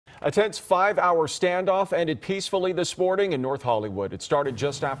A tense 5-hour standoff ended peacefully this morning in North Hollywood. It started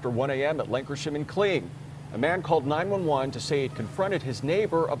just after 1 a.m. at Lancashire and Clean. A man called 911 to say he'd confronted his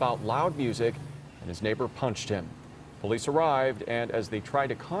neighbor about loud music, and his neighbor punched him. Police arrived, and as they tried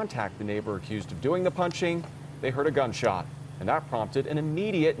to contact the neighbor accused of doing the punching, they heard a gunshot, and that prompted an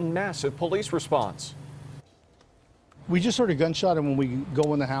immediate and massive police response. We just heard a gunshot, and when we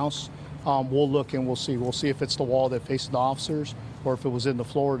go in the house, we'll look and we'll see. We'll see if it's the wall that faces the officers or if it was in the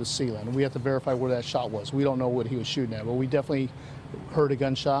floor or the ceiling. And we have to verify where that shot was. We don't know what he was shooting at, but we definitely heard a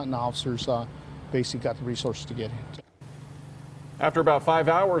gunshot, and the officers basically got the resources to get him. After about 5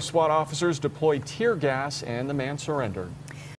 hours, SWAT officers deployed tear gas, and the man surrendered.